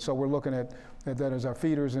 8th grade. So we're looking at that as our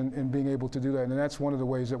feeders and being able to do that. And that's one of the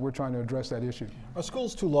ways that we're trying to address that issue. Are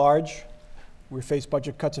schools too large? We face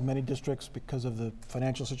budget cuts in many districts because of the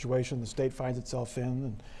financial situation the state finds itself in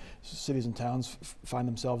and cities and towns find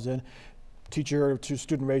themselves in. Teacher to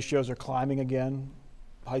student ratios are climbing again.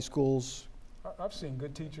 High schools. I've seen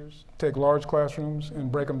good teachers take large classrooms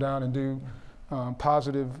and break them down and do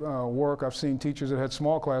positive work. I've seen teachers that had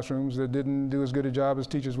small classrooms that didn't do as good a job as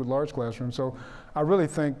teachers with large classrooms. So I really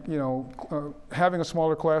think, you know, having a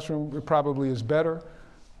smaller classroom probably is better,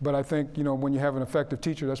 but I think, you know, when you have an effective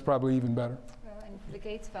teacher, that's probably even better. Well, and the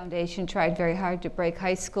Gates Foundation tried very hard to break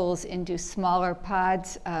high schools into smaller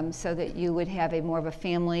pods so that you would have a more of a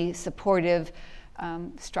family supportive,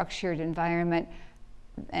 structured environment.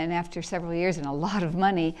 And after several years and a lot of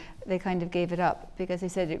money, they kind of gave it up because they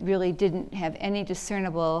said it really didn't have any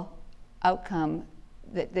discernible outcome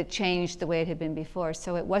that changed the way it had been before.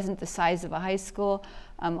 So it wasn't the size of a high school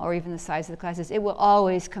or even the size of the classes. It will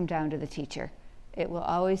always come down to the teacher. It will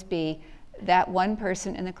always be that one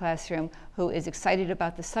person in the classroom who is excited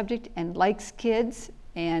about the subject and likes kids,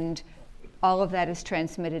 and all of that is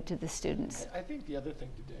transmitted to the students. I think the other thing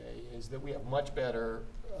today is that we have much better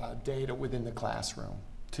data within the classroom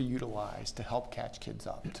to utilize to help catch kids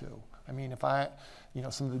up too. I mean, if you know,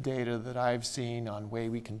 some of the data that I've seen on way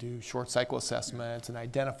we can do short cycle assessments and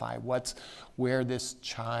identify where this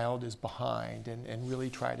child is behind and really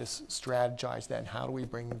try to strategize that and how do we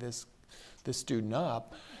bring this student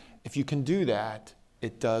up. If you can do that,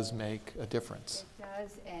 it does make a difference. It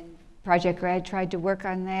does, and Project Grad tried to work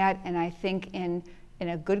on that, and I think in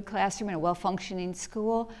a good classroom, in a well-functioning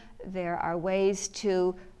school, there are ways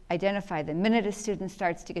to identify the minute a student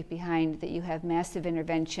starts to get behind that you have massive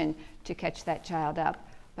intervention to catch that child up.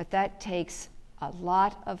 But that takes a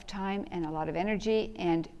lot of time and a lot of energy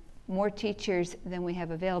and more teachers than we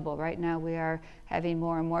have available. Right now we are having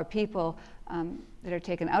more and more people that are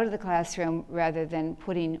taken out of the classroom rather than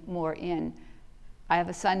putting more in. I have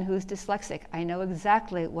a son who's dyslexic. I know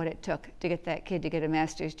exactly what it took to get that kid to get a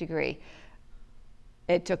master's degree.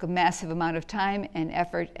 It took a massive amount of time and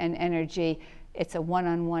effort and energy. It's a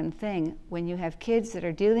one-on-one thing. When you have kids that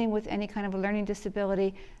are dealing with any kind of a learning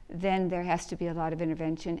disability, then there has to be a lot of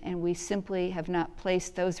intervention, and we simply have not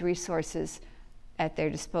placed those resources at their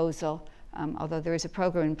disposal. Although there is a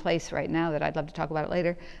program in place right now that I'd love to talk about it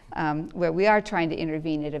later, where we are trying to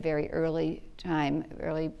intervene at a very early time,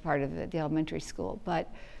 early part of the elementary school. But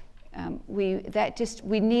we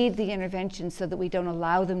need the intervention so that we don't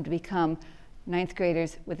allow them to become 9th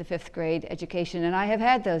graders with a 5th grade education. And I have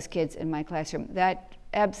had those kids in my classroom. That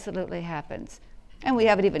absolutely happens. And we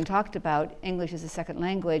haven't even talked about English as a second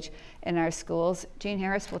language in our schools. Jean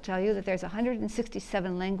Harris will tell you that there's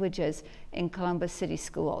 167 languages in Columbus City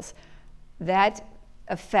schools. That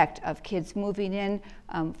effect of kids moving in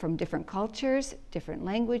from different cultures, different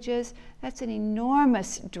languages, that's an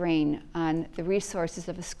enormous drain on the resources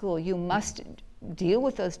of a school. You must deal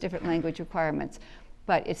with those different language requirements,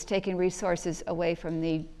 but it's taking resources away from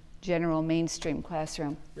the general mainstream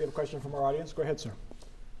classroom. We have a question from our audience. Go ahead, sir.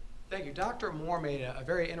 Thank you. Dr. Moore made a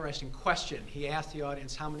very interesting question. He asked the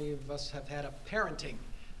audience how many of us have had a parenting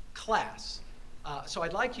class. So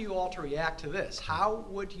I'd like you all to react to this. How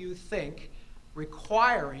would you think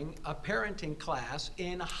requiring a parenting class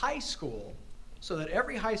in high school so that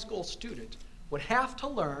every high school student would have to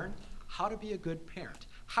learn how to be a good parent?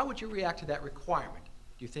 How would you react to that requirement?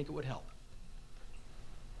 Do you think it would help?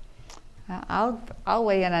 I'll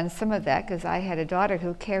weigh in on some of that because I had a daughter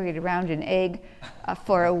who carried around an egg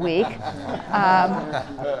for a week and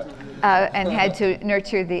had to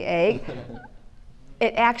nurture the egg.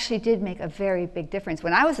 it actually did make a very big difference.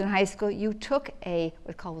 When I was in high school, you took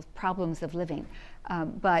what's called problems of living,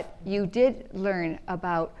 but you did learn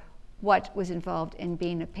about what was involved in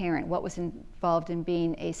being a parent, what was involved in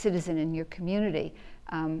being a citizen in your community.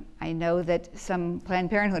 I know that some Planned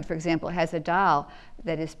Parenthood, for example, has a doll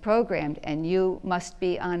that is programmed, and you must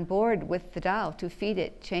be on board with the doll to feed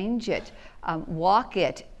it, change it, walk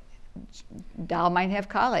it. Doll might have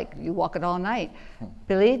colic, you walk it all night.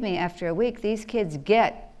 Believe me, after a week, these kids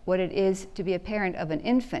get what it is to be a parent of an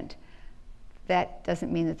infant. That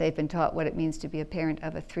doesn't mean that they've been taught what it means to be a parent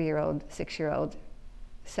of a 3-year-old, 6-year-old,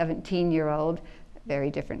 17-year-old, very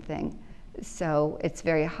different thing. So it's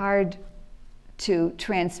very hard to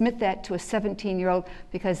transmit that to a 17-year-old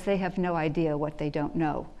because they have no idea what they don't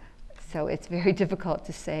know. So it's very difficult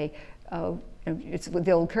to say, oh, it's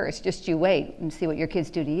the old curse, just you wait and see what your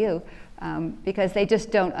kids do to you, because they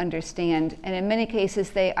just don't understand. And in many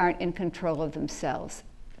cases, they aren't in control of themselves.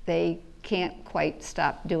 They can't quite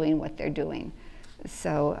stop doing what they're doing.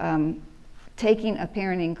 So taking a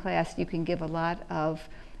parenting class, you can give a lot of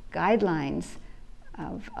guidelines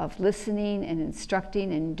of listening and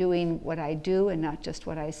instructing and doing what I do and not just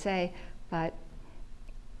what I say, but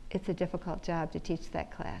it's a difficult job to teach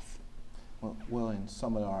that class. Well, in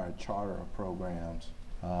some of our charter programs,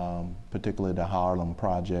 particularly the Harlem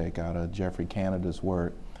Project out of Jeffrey Canada's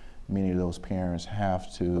work, many of those parents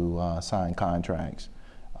have to sign contracts.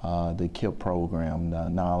 The KIPP program, the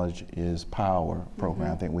Knowledge is Power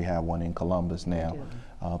program, I think we have one in Columbus now.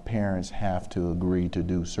 Parents have to agree to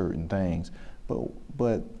do certain things.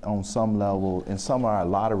 But on some level, in some of our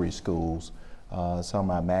lottery schools, some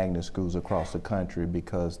of our magnet schools across the country,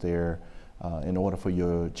 because they're in order for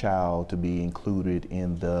your child to be included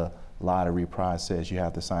in the lottery process, you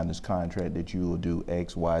have to sign this contract that you will do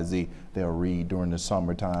X, Y, Z. They'll read during the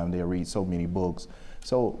summertime, they'll read so many books.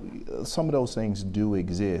 So some of those things do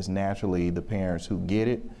exist. Naturally, the parents who get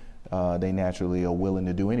it, they naturally are willing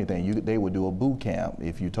to do anything. They would do a boot camp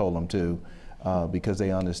if you told them to, because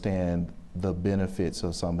they understand the benefits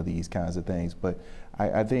of some of these kinds of things. But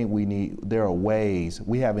I think there are ways,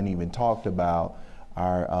 we haven't even talked about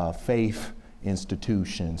our faith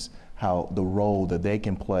institutions, how the role that they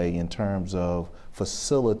can play in terms of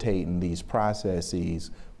facilitating these processes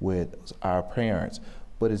with our parents.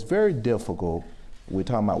 But it's very difficult. We're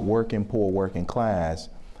talking about working poor, working class.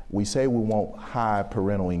 We say we want high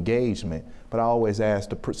parental engagement, but I always ask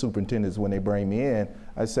the superintendents when they bring me in,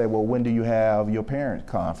 I say, well, when do you have your parent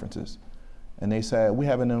conferences? And they say, we're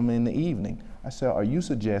having them in the evening. I said, are you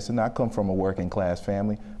suggesting, I come from a working class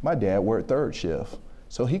family, my dad worked third shift,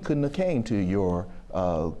 so he couldn't have came to your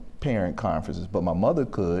parent conferences, but my mother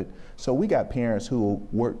could. So we got parents who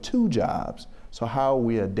work 2 jobs. So how are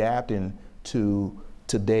we adapting to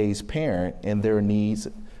today's parent and their needs?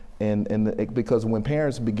 Because when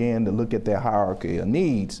parents begin to look at their hierarchy of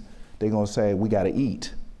needs, they're gonna say, we gotta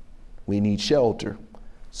eat, we need shelter.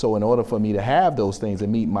 So in order for me to have those things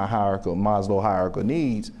and meet my Maslow hierarchical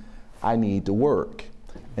needs, I need to work.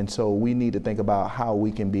 And so we need to think about how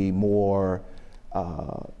we can be more,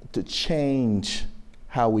 to change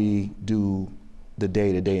how we do the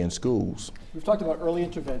day-to-day in schools. We've talked about early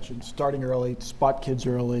intervention, starting early, spot kids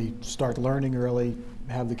early, start learning early,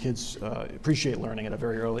 have the kids appreciate learning at a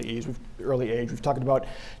very early age. We've talked about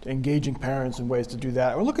engaging parents in ways to do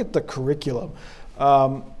that. We'll look at the curriculum.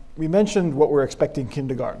 We mentioned what we're expecting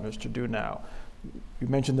kindergartners to do now. You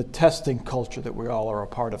mentioned the testing culture that we all are a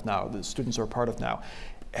part of now, the students are a part of now.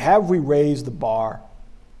 Have we raised the bar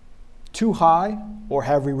too high, or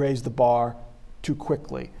have we raised the bar too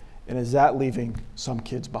quickly? And is that leaving some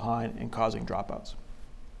kids behind and causing dropouts?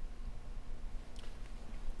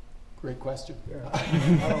 Great question.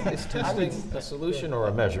 Is testing a solution or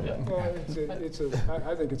a measurement? Well,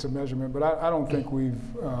 I think it's a measurement, but I don't think we've,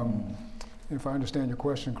 if I understand your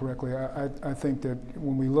question correctly, I think that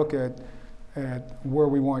when we look at where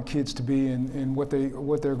we want kids to be and what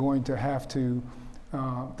they're going to have to,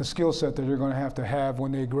 the skill set that they're going to have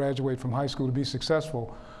when they graduate from high school to be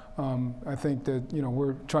successful, I think that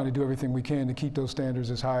we're trying to do everything we can to keep those standards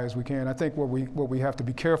as high as we can. I think what we have to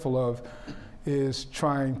be careful of is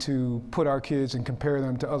trying to put our kids and compare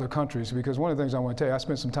them to other countries, because one of the things I want to tell you, I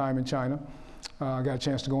spent some time in China. I got a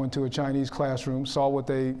chance to go into a Chinese classroom, saw what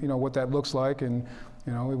what that looks like, and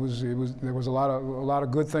there was a lot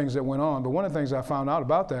of good things that went on. But one of the things I found out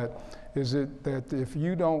about that is that if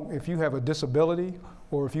you have a disability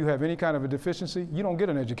or if you have any kind of a deficiency, you don't get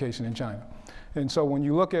an education in China. And so when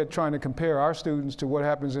you look at trying to compare our students to what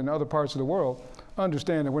happens in other parts of the world,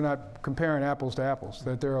 understand that we're not comparing apples to apples,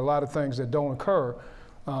 that there are a lot of things that don't occur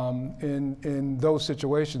in those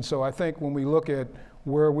situations. So I think when we look at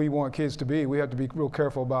where we want kids to be, we have to be real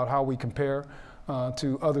careful about how we compare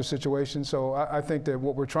to other situations. So I think that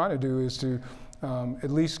what we're trying to do is to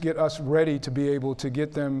at least get us ready to be able to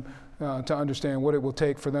get them to understand what it will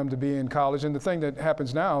take for them to be in college. And the thing that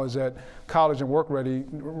happens now is that college and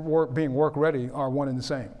being work ready are one and the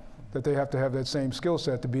same. That they have to have that same skill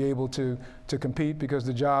set to be able to compete, because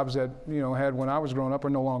the jobs that had when I was growing up are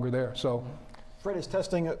no longer there. So, Fred, is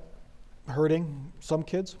testing hurting some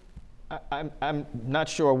kids? I'm not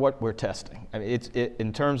sure what we're testing. I mean,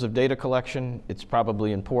 in terms of data collection, it's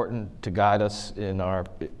probably important to guide us in our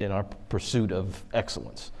pursuit of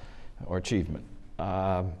excellence or achievement.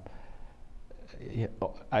 I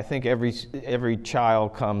think every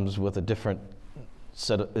child comes with a different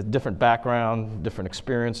different background, different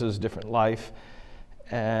experiences, different life,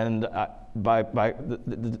 and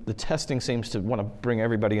the testing seems to want to bring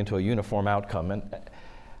everybody into a uniform outcome. And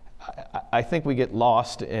I think we get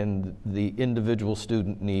lost in the individual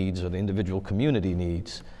student needs or the individual community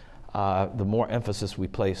needs the more emphasis we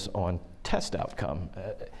place on test outcome.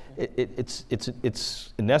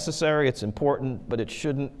 It's necessary, it's important, but it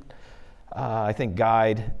shouldn't, I think,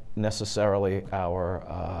 guide necessarily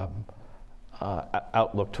our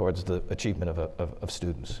outlook towards the achievement of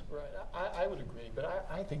students. Right, I would agree, but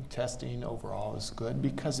I think testing overall is good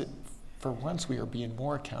because for once we are being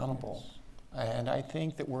more accountable. And I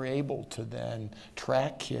think that we're able to then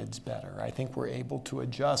track kids better. I think we're able to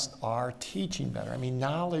adjust our teaching better. I mean,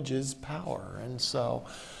 knowledge is power. And so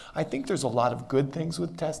I think there's a lot of good things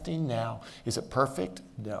with testing. Now, is it perfect?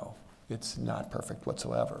 No, it's not perfect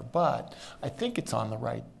whatsoever. But I think it's on the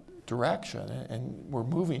right direction, and we're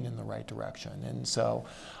moving in the right direction. And so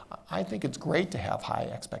I think it's great to have high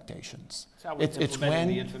expectations. It's when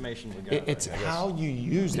the information we got. It's how you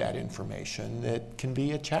use that information that can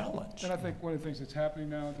be a challenge. And I think one of the things that's happening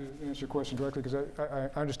now, to answer your question directly, because I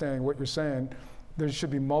understand what you're saying, there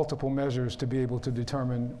should be multiple measures to be able to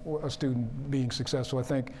determine a student being successful. I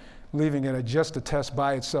think leaving it at just a test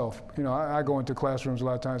by itself. I go into classrooms a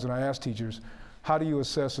lot of times and I ask teachers, how do you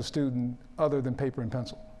assess a student other than paper and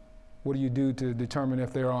pencil? What do you do to determine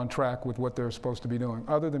if they're on track with what they're supposed to be doing,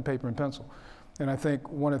 other than paper and pencil? And I think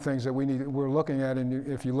one of the things that we're looking at, and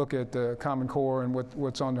if you look at the Common Core and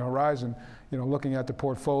what's on the horizon, looking at the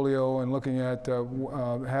portfolio and looking at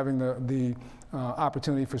having the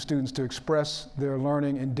opportunity for students to express their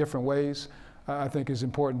learning in different ways, I think is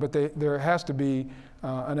important. But there has to be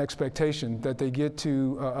an expectation that they get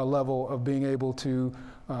to a level of being able to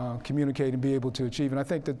communicate and be able to achieve. And I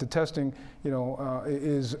think that the testing,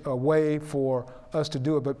 is a way for us to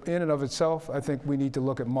do it. But in and of itself, I think we need to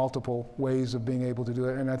look at multiple ways of being able to do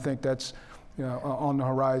it. And I think that's on the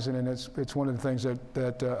horizon, and it's one of the things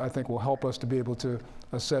that I think will help us to be able to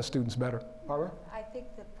assess students better. Barbara? I think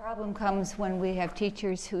the problem comes when we have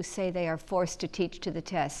teachers who say they are forced to teach to the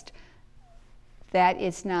test. That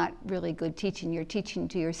is not really good teaching. You're teaching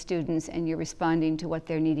to your students and you're responding to what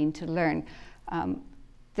they're needing to learn.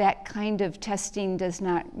 That kind of testing does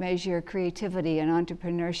not measure creativity and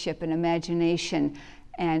entrepreneurship and imagination.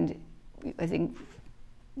 And I think,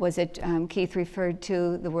 Keith referred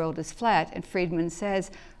to the world is flat, and Friedman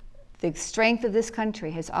says the strength of this country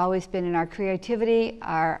has always been in our creativity,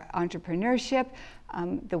 our entrepreneurship,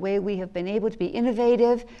 the way we have been able to be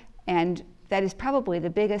innovative, and that is probably the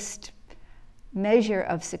biggest measure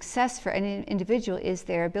of success for any individual is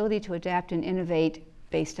their ability to adapt and innovate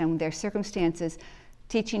based on their circumstances.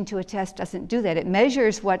 Teaching to a test doesn't do that. It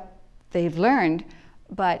measures what they've learned,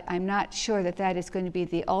 but I'm not sure that that is going to be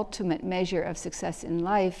the ultimate measure of success in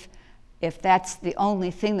life if that's the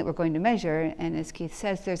only thing that we're going to measure. And as Keith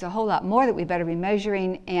says, there's a whole lot more that we better be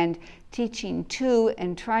measuring and teaching to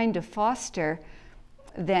and trying to foster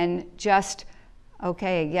than just,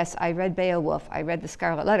 okay, yes, I read Beowulf, I read the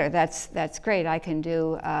Scarlet Letter, that's great, I can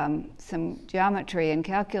do some geometry and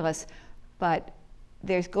calculus, but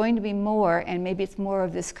there's going to be more, and maybe it's more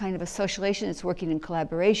of this kind of association. It's working in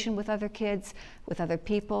collaboration with other kids, with other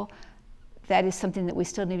people. That is something that we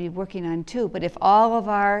still need to be working on too. But if all of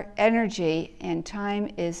our energy and time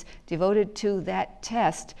is devoted to that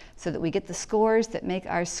test so that we get the scores that make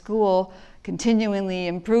our school continually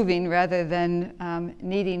improving rather than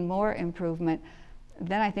needing more improvement,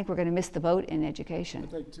 then I think we're going to miss the boat in education.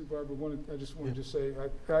 I think too, Barbara, I just want to just say,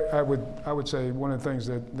 I would say one of the things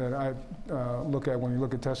that I look at when you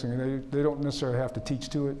look at testing, they don't necessarily have to teach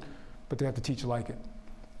to it, but they have to teach like it.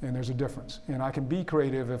 And there's a difference. And I can be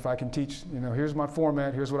creative if I can teach, here's my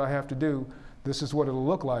format, here's what I have to do, this is what it'll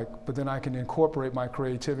look like, but then I can incorporate my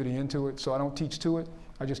creativity into it, so I don't teach to it,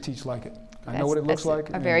 I just teach like it. I know what it looks like.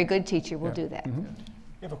 A very good teacher will do that. You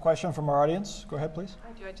have a question from our audience? Go ahead, please.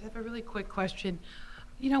 I do. I just have a really quick question.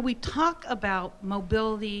 You know, we talk about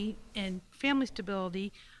mobility and family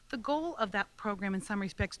stability. The goal of that program in some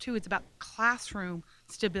respects too is about classroom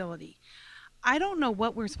stability. I don't know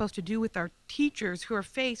what we're supposed to do with our teachers who are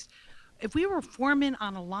faced, if we were foremen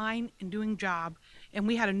on a line and doing job and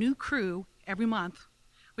we had a new crew every month,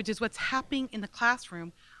 which is what's happening in the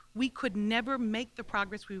classroom, we could never make the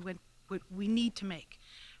progress we need to make.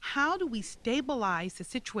 How do we stabilize the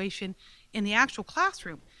situation in the actual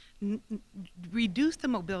classroom? Reduce the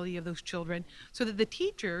mobility of those children so that the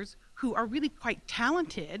teachers, who are really quite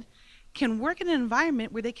talented, can work in an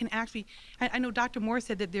environment where they can actually, I know Dr. Moore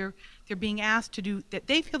said that they're being asked to do, that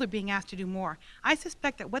they feel they're being asked to do more. I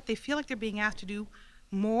suspect that what they feel like they're being asked to do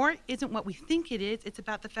more isn't what we think it is. It's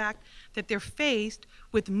about the fact that they're faced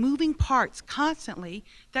with moving parts constantly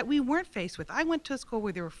that we weren't faced with. I went to a school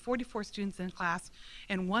where there were 44 students in class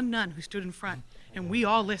and one nun who stood in front, and we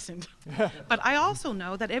all listened. But I also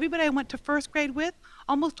know that everybody I went to first grade with,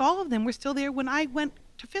 almost all of them were still there when I went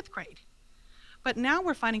to fifth grade. But now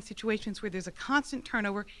we're finding situations where there's a constant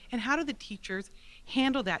turnover, and how do the teachers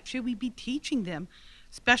handle that? Should we be teaching them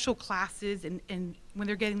special classes and when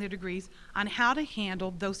they're getting their degrees on how to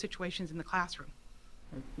handle those situations in the classroom?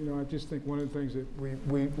 You know, I just think one of the things that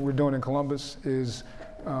we're doing in Columbus is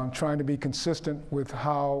trying to be consistent with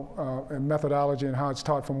how and methodology and how it's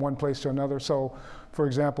taught from one place to another. So, for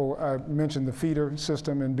example, I mentioned the feeder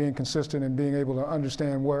system and being consistent and being able to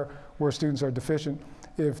understand where students are deficient.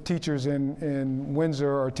 If teachers in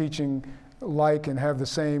Windsor are teaching like and have the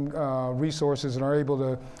same resources and are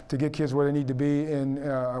able to get kids where they need to be in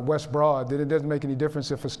West Broad, then it doesn't make any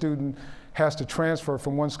difference if a student has to transfer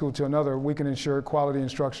from one school to another. We can ensure quality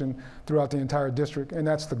instruction throughout the entire district, and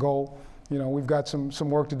that's the goal. You know, we've got some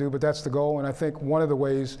work to do, but that's the goal, and I think one of the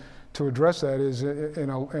ways to address that is in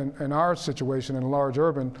our situation in large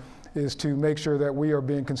urban is to make sure that we are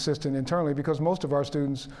being consistent internally, because most of our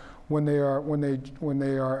students, when they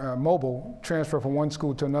are mobile, transfer from one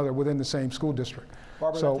school to another within the same school district.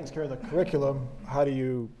 Barbara, that takes care of the curriculum. How do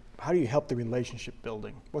you help the relationship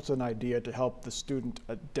building? What's an idea to help the student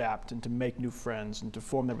adapt and to make new friends and to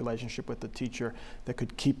form that relationship with the teacher that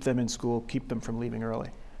could keep them in school, keep them from leaving early?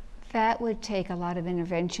 That would take a lot of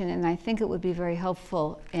intervention, and I think it would be very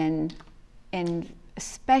helpful in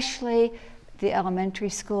especially the elementary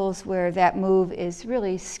schools where that move is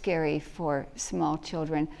really scary for small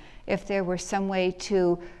children. If there were some way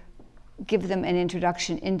to give them an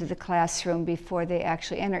introduction into the classroom before they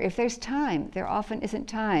actually enter. If there's time, there often isn't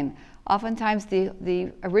time. Oftentimes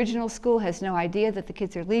the original school has no idea that the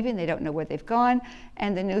kids are leaving, they don't know where they've gone,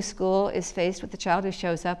 and the new school is faced with the child who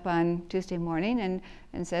shows up on Tuesday morning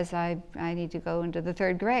and says, I need to go into the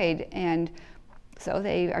third grade. And so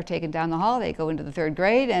they are taken down the hall, they go into the third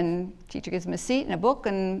grade, and teacher gives them a seat and a book,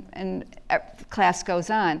 and class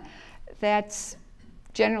goes on. That's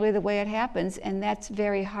generally the way it happens, and that's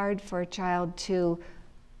very hard for a child to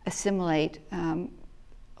assimilate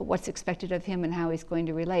what's expected of him and how he's going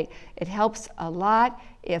to relate. It helps a lot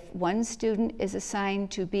if one student is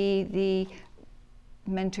assigned to be the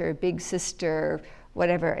mentor, big sister,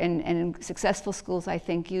 whatever, and in successful schools, I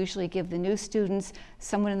think, usually give the new students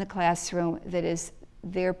someone in the classroom that is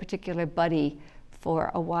their particular buddy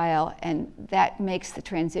for a while, and that makes the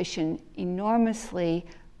transition enormously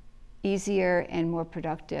easier and more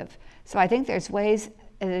productive. So I think there's ways,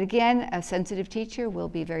 and again, a sensitive teacher will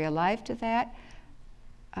be very alive to that.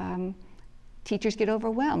 Teachers get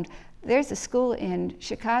overwhelmed. There's a school in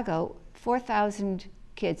Chicago, 4,000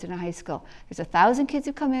 kids in a high school. There's 1,000 kids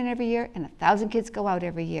who come in every year and 1,000 kids go out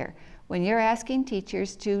every year. When you're asking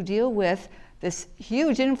teachers to deal with this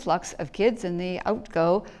huge influx of kids and the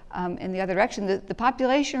outgo in the other direction, the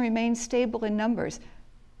population remains stable in numbers.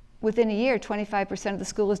 Within a year, 25% of the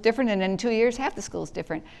school is different, and in 2 years, half the school is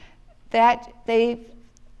different. The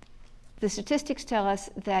statistics tell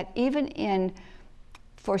us that even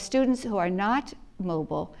for students who are not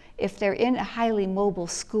mobile, if they're in a highly mobile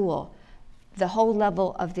school, the whole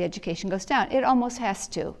level of the education goes down. It almost has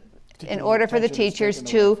to in order for the teachers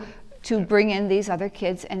to bring in these other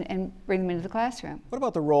kids and bring them into the classroom. What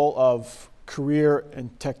about the role of career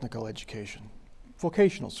and technical education,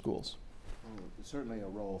 vocational schools? Certainly a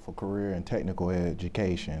role for career and technical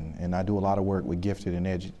education, and I do a lot of work with gifted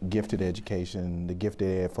education. The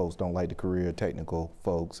gifted ed folks don't like the career technical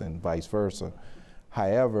folks, and vice versa.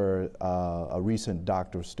 However, a recent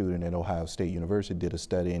doctoral student at Ohio State University did a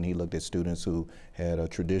study, and he looked at students who had a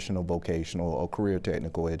traditional vocational or career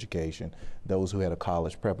technical education, those who had a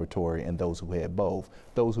college preparatory, and those who had both.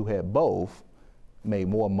 Those who had both made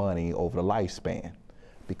more money over the lifespan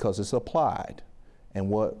because it's applied. And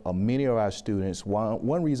what many of our students,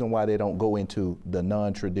 one reason why they don't go into the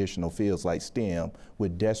non-traditional fields like STEM, we're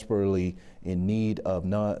desperately in need of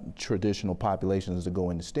non-traditional populations to go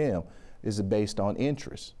into STEM, is based on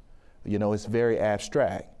interest. You know, it's very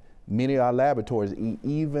abstract. Many of our laboratories,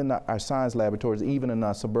 even our science laboratories, even in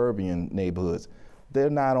our suburban neighborhoods, they're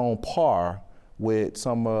not on par with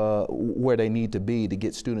some where they need to be to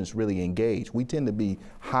get students really engaged. We tend to be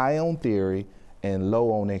high on theory and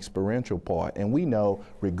low on experiential part. And we know,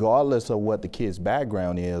 regardless of what the kid's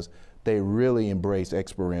background is, they really embrace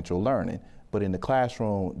experiential learning. But in the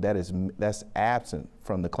classroom, that's absent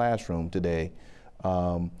from the classroom today.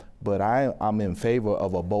 But I'm in favor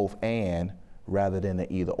of a both and rather than an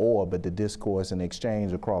either or, but the discourse and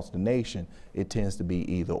exchange across the nation, it tends to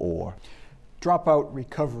be either or. Dropout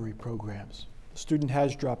recovery programs. The student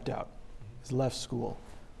has dropped out, has left school.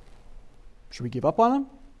 Should we give up on them?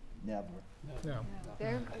 Never. Yeah.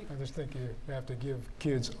 There. I just think you have to give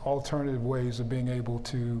kids alternative ways of being able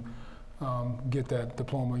to get that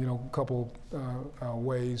diploma. You know, a couple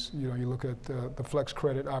ways. You know, you look at the flex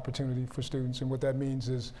credit opportunity for students, and what that means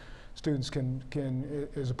is students can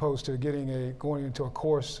as opposed to going into a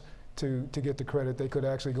course to get the credit, they could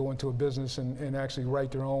actually go into a business and actually write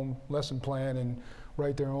their own lesson plan and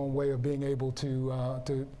write their own way of being able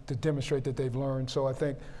to demonstrate that they've learned. So I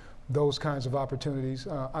think those kinds of opportunities.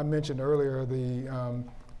 I mentioned earlier the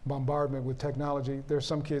bombardment with technology. There's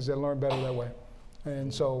some kids that learn better that way.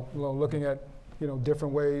 And so, you know, looking at, you know,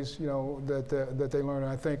 different ways, you know, that they learn.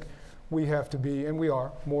 And I think we have to be, and we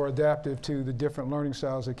are, more adaptive to the different learning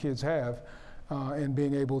styles that kids have, and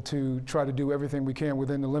being able to try to do everything we can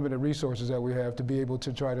within the limited resources that we have to be able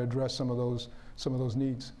to try to address some of those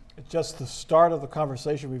needs. It's just the start of the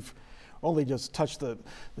conversation. We've only just touched the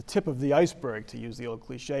tip of the iceberg, to use the old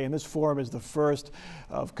cliche, and this forum is the first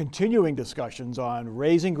of continuing discussions on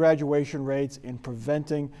raising graduation rates and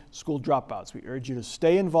preventing school dropouts. We urge you to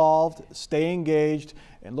stay involved, stay engaged,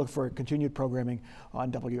 and look for continued programming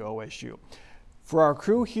on WOSU. For our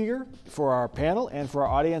crew here, for our panel, and for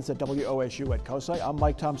our audience at WOSU at COSI, I'm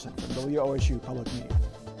Mike Thompson from WOSU Public Media.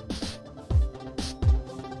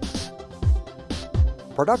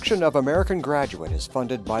 Production of American Graduate is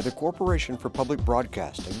funded by the Corporation for Public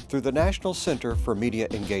Broadcasting through the National Center for Media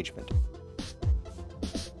Engagement.